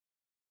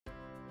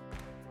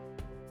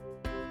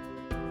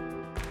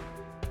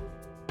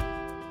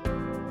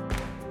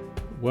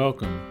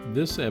Welcome.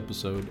 This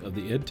episode of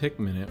the EdTech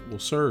Minute will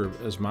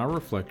serve as my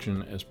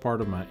reflection as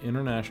part of my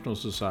International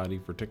Society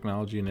for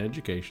Technology and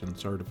Education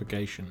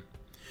certification.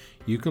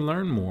 You can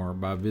learn more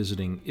by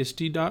visiting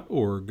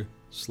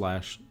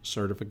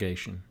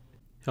ISTE.org/certification.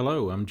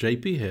 Hello, I'm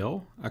JP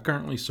Hale. I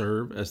currently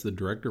serve as the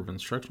Director of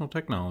Instructional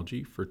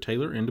Technology for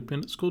Taylor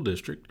Independent School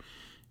District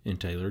in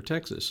Taylor,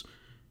 Texas.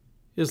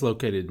 It is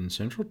located in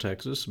Central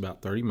Texas,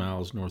 about 30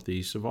 miles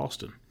northeast of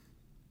Austin.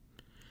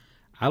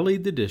 I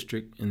lead the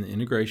district in the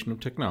integration of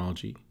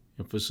technology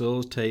and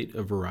facilitate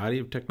a variety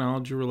of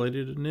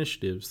technology-related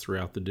initiatives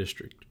throughout the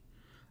district.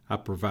 I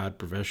provide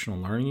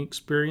professional learning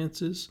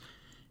experiences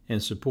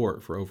and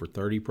support for over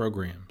 30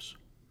 programs.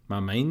 My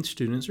main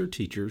students are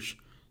teachers.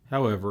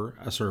 However,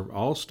 I serve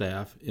all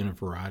staff in a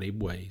variety of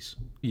ways.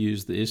 I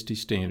use the ISTE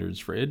standards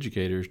for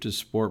educators to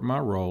support my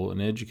role in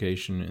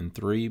education in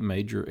three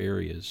major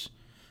areas.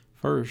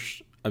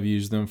 First, I've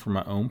used them for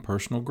my own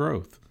personal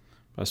growth.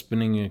 By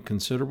spending a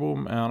considerable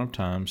amount of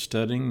time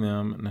studying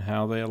them and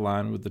how they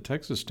align with the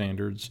Texas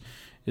standards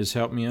has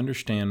helped me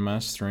understand my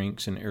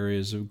strengths and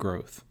areas of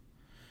growth.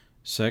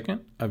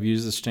 Second, I've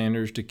used the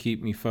standards to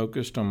keep me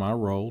focused on my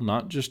role,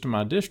 not just in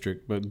my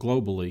district, but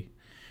globally.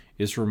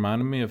 It's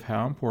reminded me of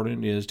how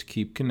important it is to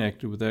keep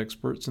connected with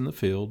experts in the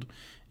field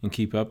and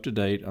keep up to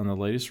date on the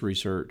latest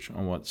research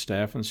on what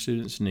staff and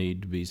students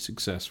need to be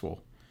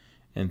successful.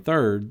 And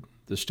third,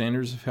 the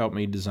standards have helped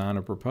me design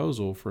a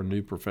proposal for a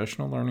new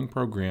professional learning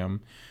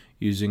program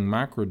using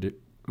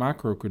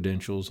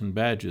micro-credentials and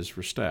badges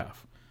for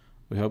staff.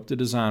 We hope to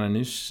design a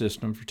new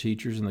system for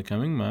teachers in the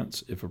coming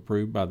months if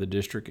approved by the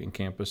district and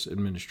campus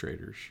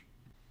administrators.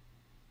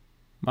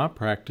 My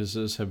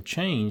practices have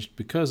changed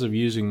because of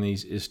using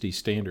these ISTE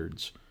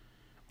standards.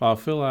 While I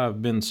feel I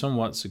have been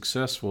somewhat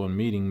successful in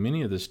meeting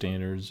many of the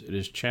standards, it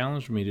has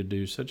challenged me to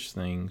do such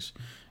things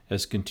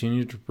as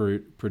continue to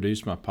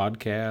produce my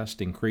podcast,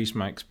 increase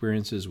my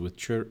experiences with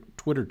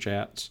Twitter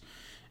chats,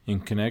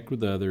 and connect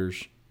with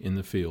others in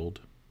the field.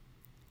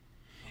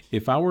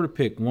 If I were to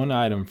pick one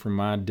item from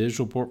my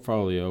digital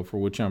portfolio for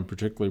which I'm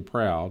particularly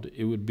proud,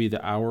 it would be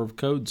the Hour of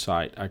Code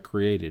site I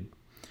created.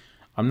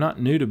 I'm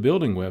not new to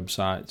building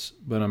websites,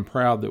 but I'm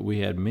proud that we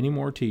had many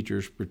more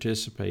teachers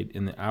participate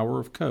in the Hour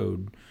of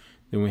Code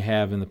than we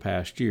have in the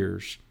past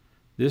years.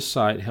 This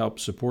site helped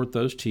support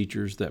those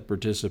teachers that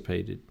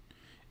participated.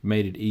 It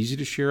made it easy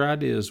to share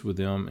ideas with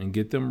them and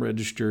get them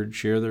registered,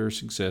 share their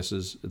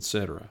successes,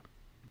 etc.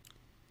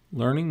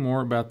 Learning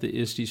more about the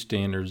ISTE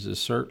standards has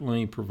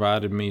certainly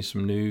provided me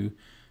some new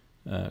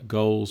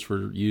goals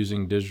for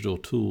using digital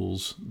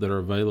tools that are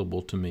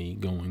available to me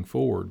going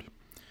forward.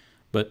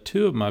 But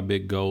two of my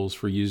big goals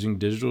for using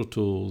digital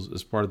tools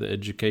as part of the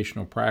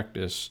educational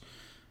practice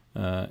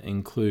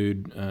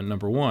include,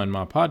 number one,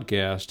 my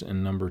podcast,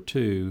 and number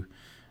two,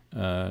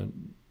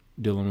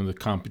 dealing with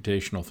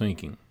computational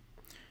thinking.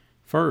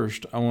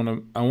 First, I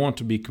want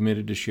to be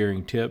committed to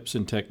sharing tips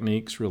and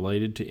techniques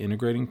related to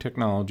integrating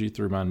technology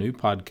through my new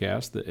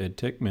podcast, the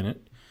EdTech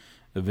Minute.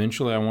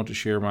 Eventually, I want to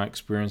share my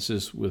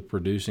experiences with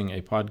producing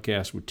a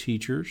podcast with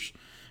teachers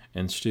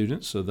and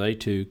students so they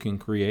too can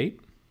create.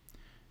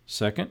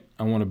 Second,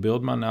 I want to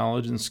build my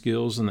knowledge and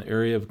skills in the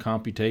area of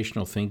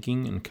computational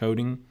thinking and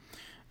coding.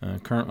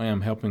 Currently,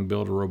 I'm helping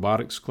build a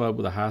robotics club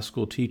with a high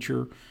school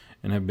teacher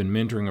and have been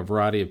mentoring a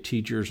variety of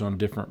teachers on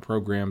different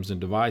programs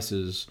and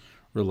devices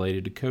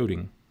related to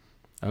coding.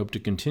 I hope to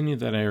continue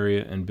that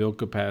area and build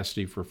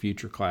capacity for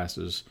future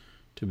classes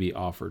to be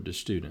offered to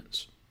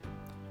students.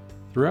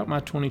 Throughout my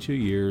 22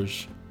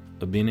 years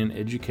of being in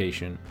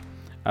education,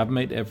 I've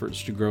made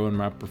efforts to grow in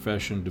my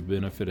profession to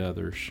benefit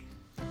others.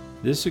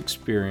 This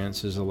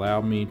experience has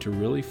allowed me to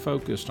really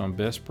focus on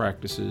best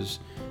practices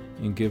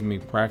and give me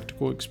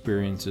practical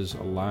experiences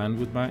aligned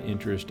with my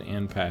interest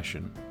and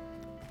passion.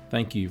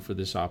 Thank you for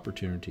this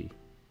opportunity.